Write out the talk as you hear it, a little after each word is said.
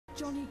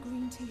Johnny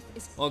Greenteeth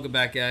is... Welcome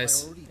back,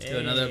 guys, to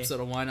another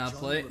episode of Why Not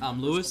Play.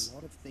 I'm Lewis.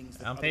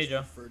 I'm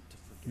Pedro.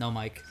 No,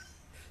 Mike.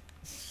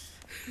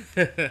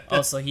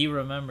 Oh, so he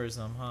remembers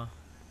them, huh?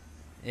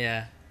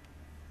 Yeah.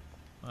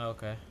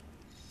 Okay.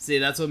 See,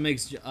 that's what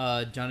makes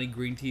Johnny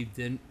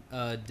Greenteeth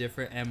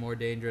different and more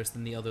dangerous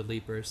than the other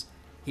Leapers.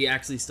 He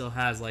actually still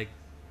has, like,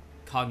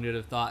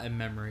 cognitive thought and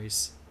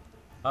memories.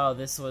 Oh,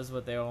 this was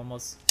what they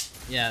almost...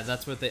 Yeah,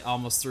 that's what they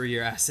almost threw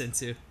your ass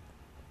into.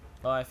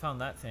 Oh, I found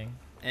that thing.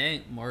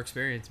 Hey, more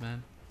experience,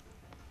 man.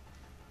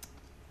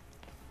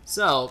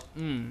 So,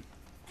 I don't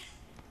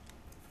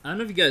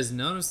know if you guys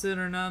noticed it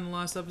or not in the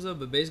last episode,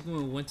 but basically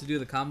when we went to do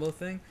the combo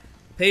thing,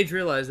 Paige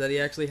realized that he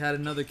actually had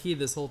another key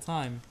this whole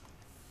time.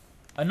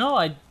 No,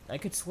 I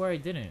could swear I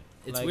didn't.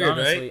 It's like, weird,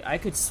 honestly, right? I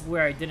could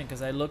swear I didn't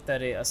because I looked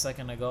at it a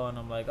second ago and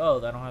I'm like, oh,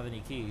 I don't have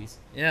any keys.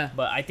 Yeah.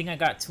 But I think I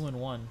got 2 in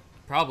 1.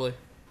 Probably.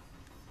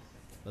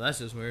 Well, that's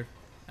just weird.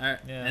 Alright,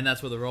 Yeah. and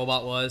that's where the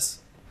robot was.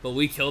 But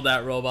we killed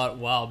that robot a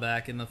while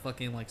back in the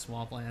fucking, like,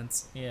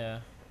 swamplands. Yeah.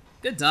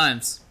 Good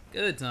times.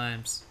 Good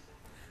times.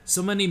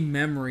 So many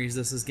memories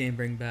does this game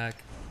bring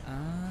back.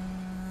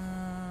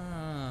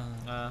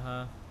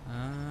 Uh-huh.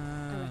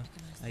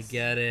 I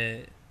get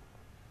it.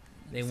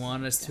 They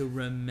want us to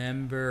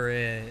remember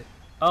it.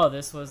 Oh,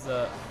 this was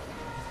the...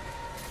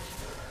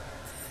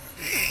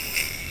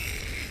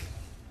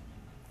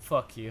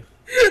 Fuck you.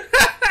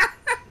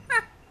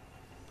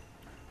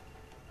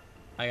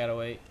 I gotta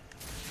wait.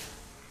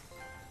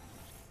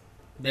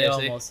 They Yeah,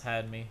 see? almost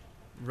had me.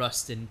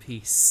 Rust in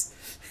peace.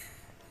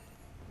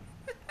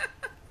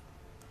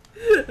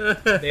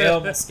 They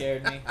almost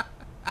scared me.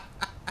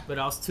 But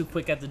I was too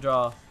quick at the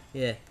draw.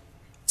 Yeah.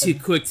 Too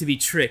quick to be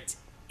tricked.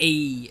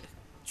 Ayy.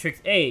 Tricks.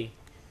 Hey,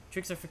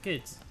 tricks are for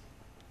kids.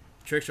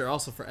 Tricks are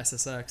also for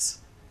SSX.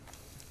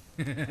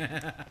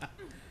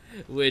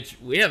 Which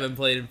we haven't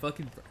played in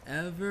fucking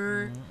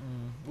forever.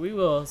 We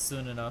will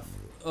soon enough.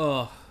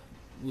 Oh.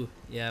 Woo.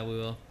 Yeah, we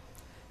will.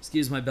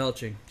 Excuse my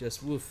belching.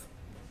 Just woof.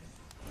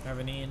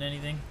 Haven't eaten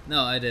anything?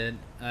 No, I did.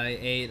 I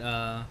ate,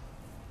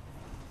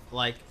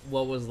 like,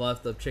 what was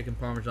left of chicken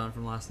parmesan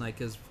from last night,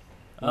 because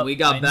when we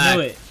got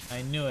back...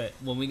 I knew it.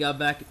 When we got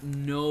back,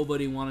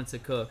 nobody wanted to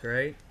cook,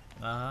 right?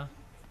 Uh-huh.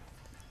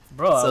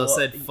 Bro, So it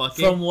said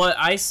fucking... From what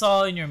I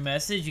saw in your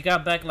message, you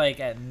got back, like,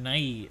 at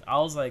night. I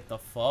was like, the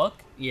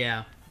fuck?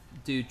 Yeah.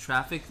 Dude,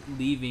 traffic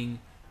leaving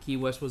Key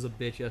West was a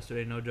bitch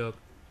yesterday, no joke.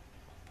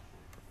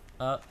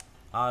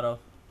 Otto.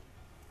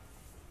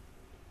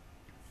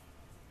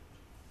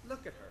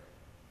 Look at her,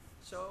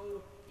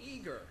 so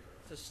eager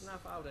to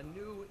snuff out a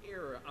new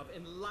era of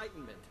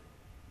enlightenment.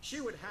 She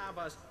would have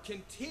us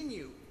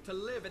continue to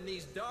live in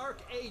these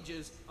dark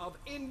ages of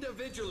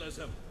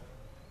individualism.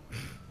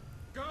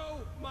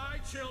 Go, my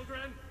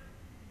children!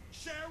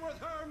 Share with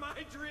her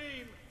my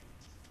dream!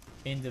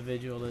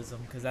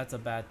 Individualism, because that's a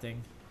bad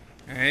thing.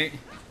 Alright.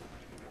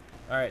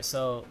 Alright,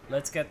 so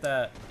let's get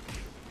that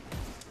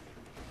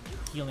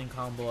healing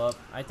combo up.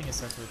 I think it's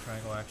set to a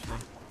triangle, actually.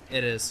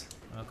 It is.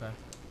 Okay.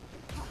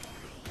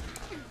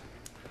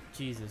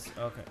 Jesus,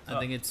 okay. I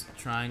think it's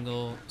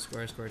triangle,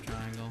 square, square,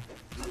 triangle.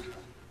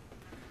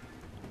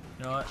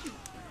 You know what?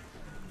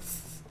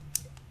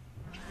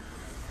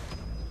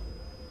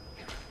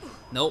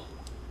 Nope.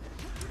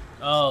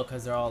 Oh,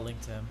 because they're all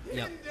linked to him.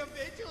 Yep.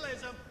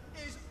 Individualism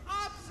is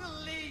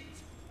obsolete!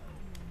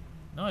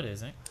 No, it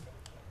isn't.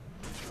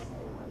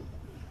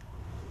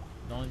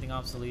 The only thing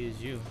obsolete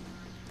is you.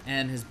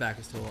 And his back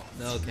is to the wall.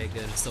 Okay,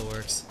 good. It still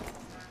works.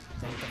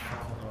 Thank the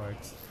fucking Lord.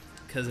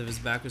 Because if his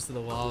back was to the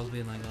wall, I was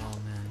being like, oh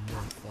man, you're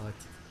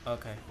fucked.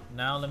 Okay,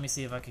 now let me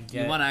see if I can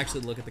get... You want to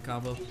actually look at the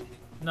combo?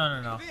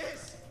 No.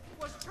 This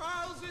was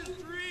Charles's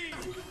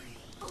dream!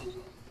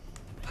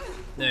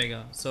 There you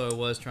go. So it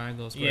was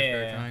triangle,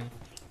 square, square, triangle.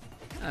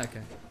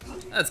 Okay.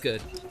 That's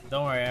good.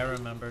 Don't worry, I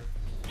remember.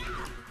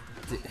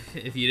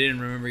 If you didn't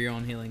remember your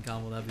own healing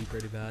combo, that'd be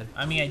pretty bad.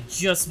 I mean, I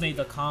just made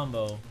the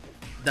combo.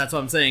 That's what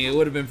I'm saying. It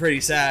would have been pretty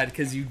sad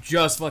because you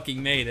just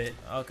fucking made it.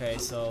 Okay,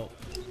 so...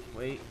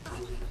 Wait.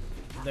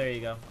 There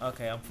you go.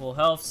 Okay, I'm full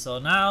health, so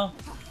now...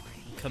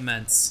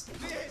 Commence.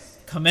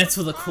 Commence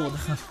with a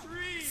cooldown.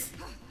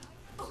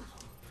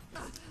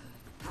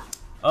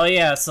 Oh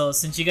yeah, so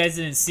since you guys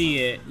didn't see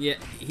it... Yeah,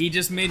 he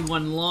just made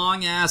one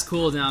long-ass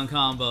cooldown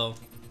combo.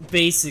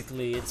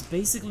 Basically, it's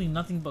basically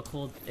nothing but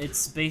cool...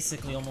 It's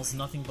basically almost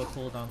nothing but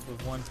cooldowns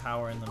with one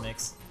tower in the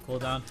mix.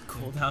 Cooldown,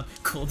 cooldown,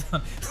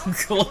 cooldown,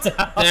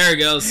 cooldown. There it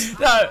goes.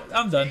 No,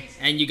 I'm done.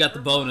 And you got the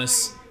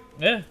bonus.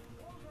 Yeah.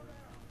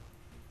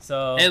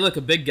 So... Hey, look,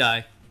 a big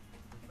guy.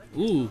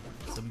 Ooh,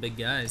 some big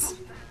guys.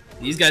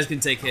 These guys can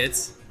take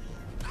hits.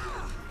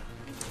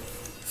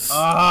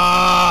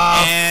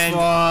 Ah, and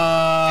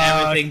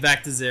fuck. everything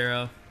back to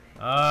 0.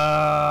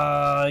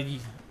 I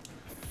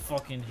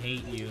fucking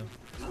hate you.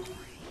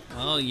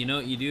 Oh, you know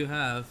what you do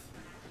have?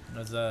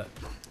 What's that?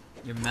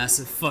 Your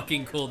massive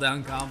fucking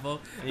cooldown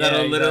combo. Yeah,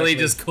 That'll literally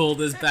exactly. just cool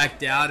this back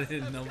down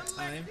in no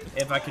time.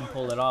 If I can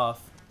pull it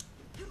off.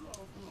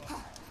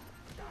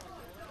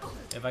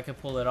 If I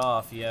could pull it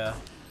off, yeah.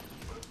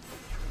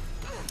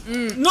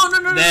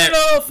 No,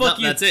 There. fuck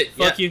you. That's it.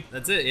 Fuck yeah, you.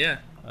 That's it. Yeah.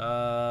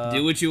 Uh,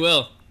 Do what you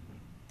will.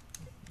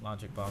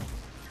 Logic bomb.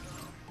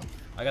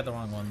 I got the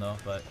wrong one though,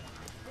 but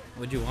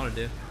What'd you want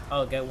to do?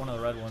 I'll get one of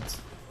the red ones.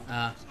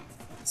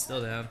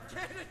 Still down.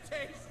 Get a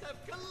taste of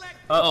collective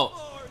Oh.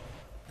 lore.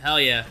 Hell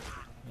yeah.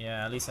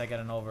 Yeah, at least I get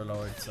an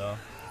overlord, so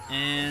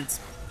And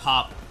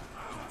pop.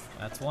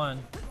 that's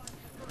one.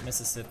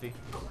 Mississippi.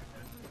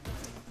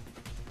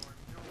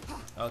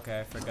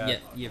 Okay, I forgot. Yeah,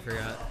 you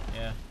forgot.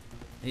 Yeah.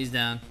 He's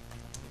down.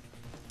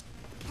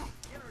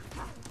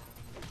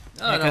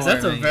 Yeah, don't because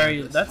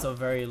worry, man, that's a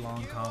very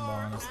long combo,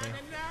 honestly.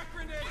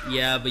 Anachronism.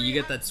 Yeah, but you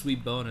get that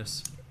sweet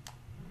bonus.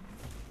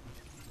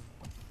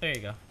 There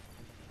you go.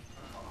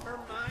 Her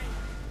mind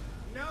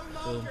no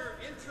longer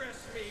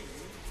interests me.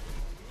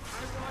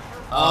 I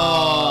want her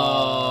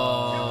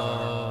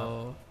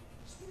Oh.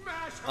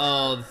 smash her.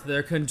 Oh,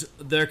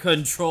 they're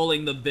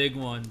controlling the big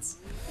ones.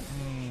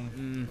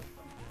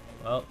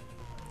 Well,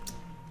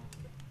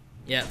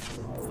 Yeah.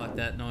 Fuck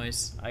that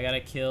noise. I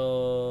gotta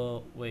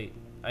kill. Wait,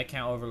 I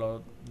can't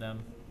overload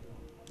them.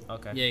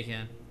 Okay. Yeah, you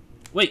can.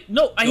 Wait,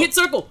 no, I hit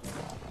circle.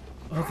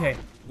 Okay.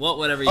 Well,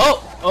 whatever. You,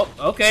 Oh,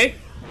 okay.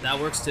 that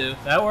works too.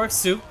 That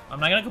works too. I'm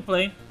not gonna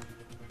complain.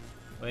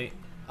 Wait,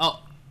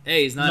 Oh,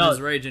 hey, he's not No. in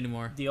his rage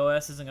anymore.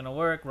 DOS isn't gonna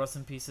work. Rust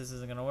in Pieces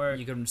isn't gonna work.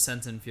 You could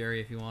sense and fury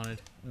if you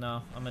wanted.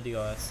 No, I'm a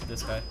DOS.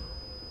 This guy.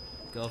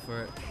 Go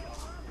for it.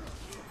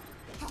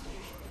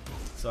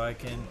 So I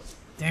can.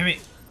 Damn it.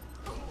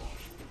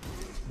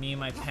 Me and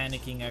my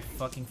panicking, I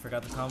fucking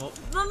forgot the combo.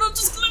 No,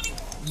 just let me.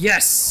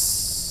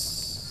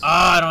 Yes.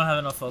 Ah, I don't have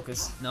enough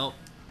focus. Nope.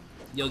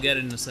 You'll get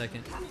it in a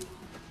second.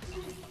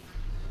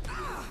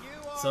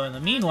 So in the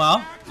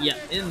meanwhile, Yeah.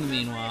 In the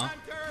meanwhile,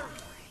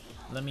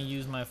 let me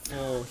use my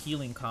full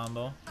healing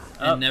combo.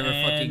 And never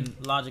and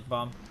fucking- logic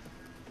bomb.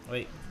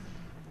 Wait,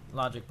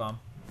 logic bomb.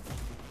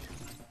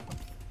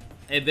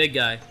 hey, big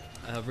guy.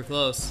 I hope we're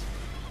close.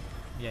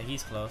 Yeah,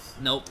 he's close.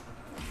 Nope.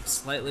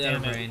 Slightly out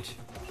of Damn it. range.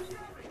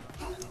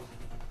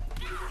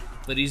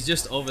 But he's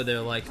just over there,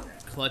 like,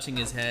 clutching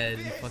his head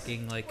in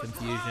fucking, like,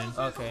 confusion.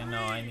 Okay, no,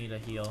 I need a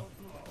heal.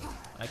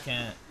 I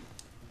can't.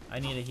 I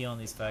need a heal on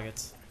these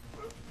faggots.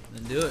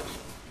 Then do it.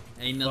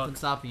 Ain't nothing Fuck.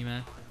 stopping you,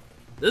 man.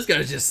 This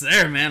guy's just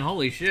there, man.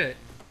 Holy shit.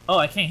 Oh,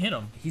 I can't hit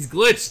him. He's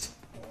glitched.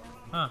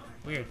 Huh?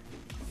 Weird.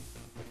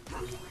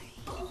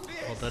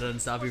 Hope that doesn't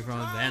stop you from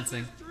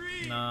advancing.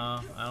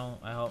 No, I don't.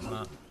 I hope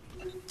not.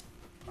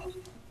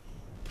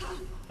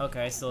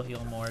 Okay, I still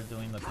heal more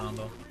doing the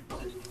combo.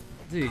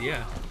 Dude,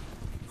 yeah.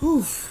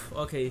 Whew.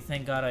 Okay,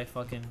 thank God I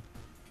fucking.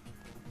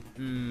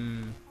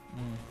 Can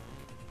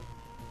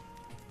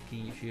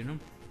you shoot him?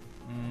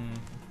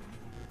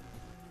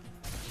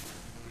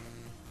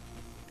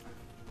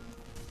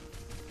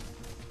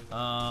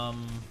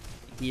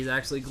 He's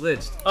actually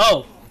glitched.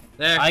 Oh,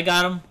 There. I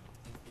got him.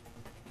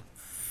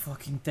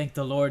 Fucking thank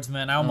the lords,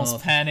 man. I almost Oh.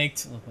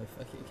 panicked. Oh my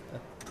fucking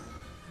god.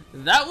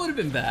 That would have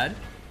been bad.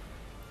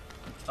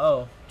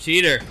 Oh,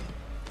 Cheater.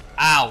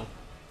 Ow.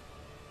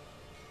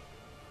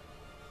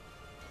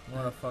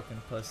 what a fucking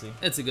pussy.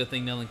 It's a good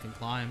thing no one can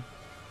climb.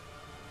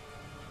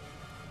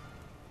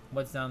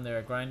 What's down there?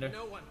 A grinder?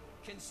 No one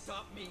can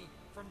stop me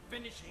from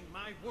finishing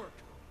my work.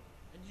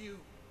 And you,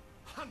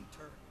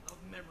 hunter of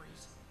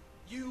memories,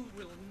 you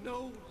will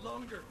no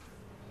longer.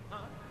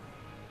 Huh?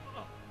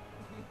 Oh.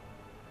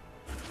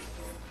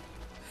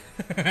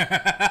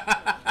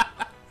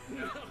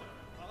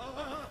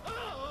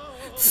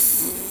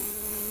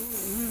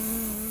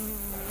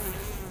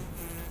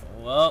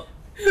 Well.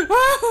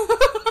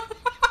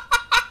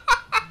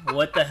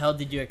 What the hell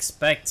did you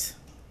expect?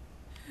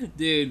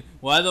 Dude,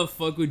 why the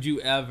fuck would you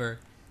ever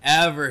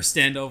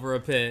stand over a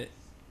pit?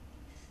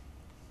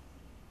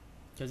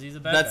 Because he's a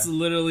bad That's guy.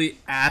 literally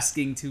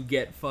asking to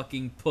get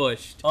fucking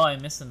pushed. Oh, I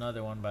missed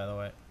another one, by the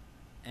way.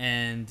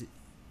 And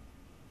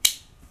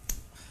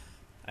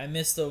I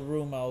missed the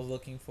room I was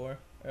looking for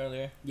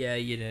earlier. yeah,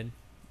 you did.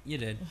 You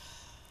did.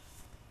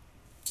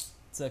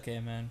 It's okay,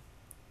 man.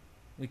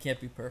 We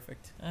can't be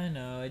perfect. I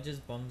know, it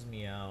just bums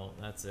me out.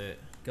 That's it.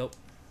 Go.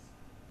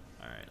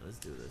 Alright, let's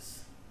do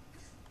this.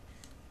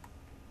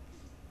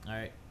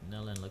 Alright,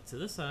 Nellen, look to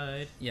the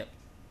side. Yep.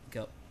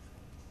 Go.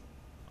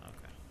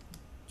 Okay.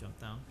 Jump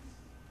down.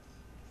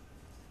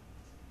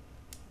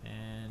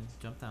 And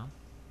jump down.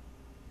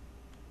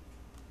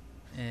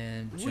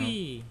 And jump.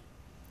 Whee!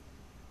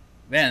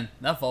 Man,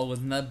 that fall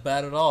wasn't that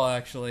bad at all,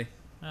 actually.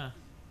 Ah.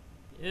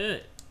 Yeah,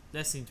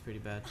 that seems pretty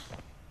bad.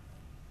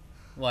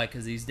 Why?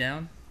 Because he's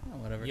down? Oh,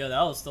 whatever. Yo,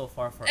 that was still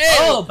far. Hey!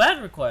 Oh,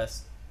 bad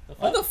request.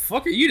 Why the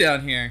fuck are you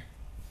down here?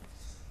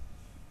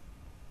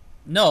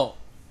 No.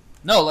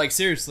 No, like,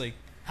 seriously.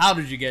 How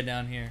did you get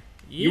down here?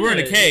 You were in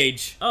a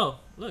cage. Oh,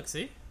 look,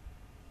 see?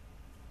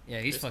 Yeah,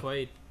 he's There's fucked.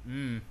 Quaid.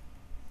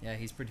 Yeah,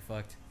 he's pretty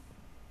fucked.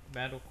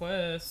 Bad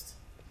request.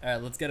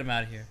 Alright, let's get him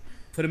out of here.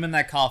 Put him in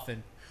that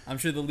coffin. I'm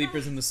sure the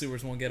leapers in the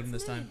sewers won't get him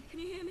this time. Can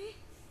you hear me?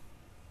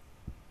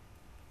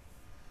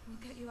 We'll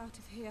get you out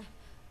of here.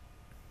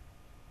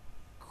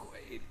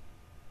 Quaid.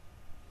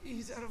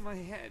 He's out of my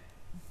head.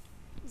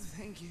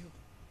 Thank you.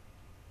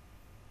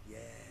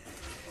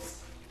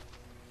 Yes.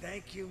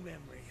 Thank you,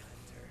 Memory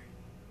Hunter.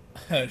 Oh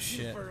Thank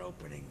you shit. for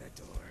opening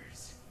the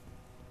doors.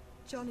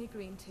 Johnny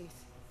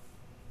Greenteeth.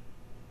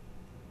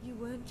 You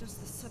weren't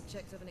just the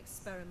subject of an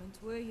experiment,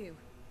 were you?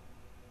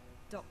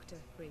 Dr.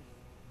 Green.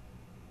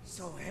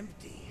 So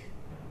empty.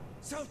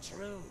 So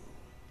true.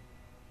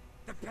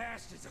 The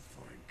past is a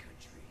foreign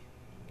country.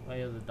 Oh,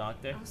 you're the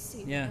doctor? I'll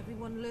see Yeah. that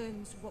everyone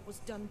learns what was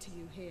done to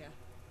you here.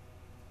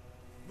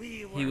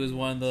 He was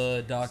one of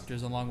the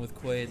doctors along with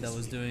Quaid that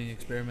was doing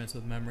experiments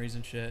with memories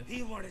and shit.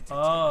 He wanted to Oh.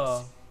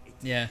 turn us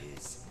into Yeah.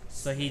 his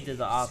So he did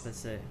the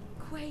opposite.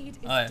 Quaid is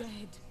Oh, yeah.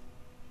 dead.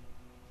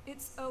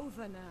 It's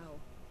over now.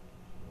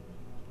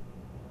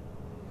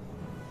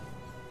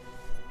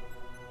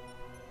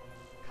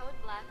 Code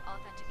black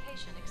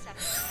authentication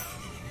accepted.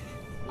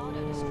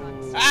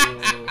 Auto-destruct.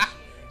 Oh.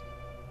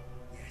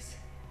 Yes.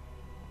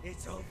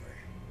 It's over.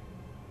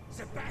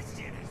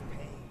 Sebastian has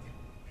paid.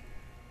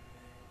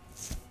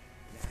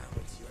 Now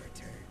it's your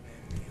turn,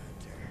 Memory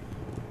Hunter.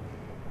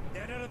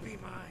 Then it'll be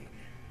mine.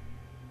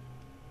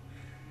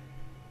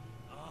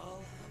 All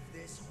of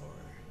this horror.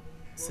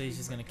 So will he's be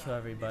just gonna kill forgotten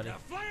everybody. in the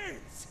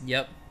flames!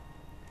 Yep.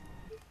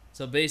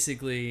 So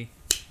basically,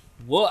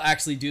 we'll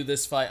actually do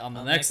this fight on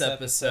the next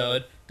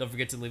episode. Don't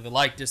forget to leave a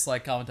like,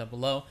 dislike, comment down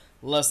below.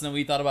 Let us know what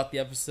you thought about the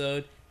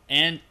episode.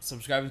 And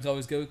subscribing is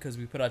always good because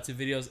we put out 2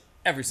 videos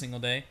every single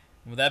day.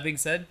 And with that being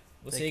said,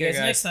 We'll take see you care,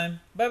 guys next time.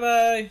 Bye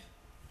bye.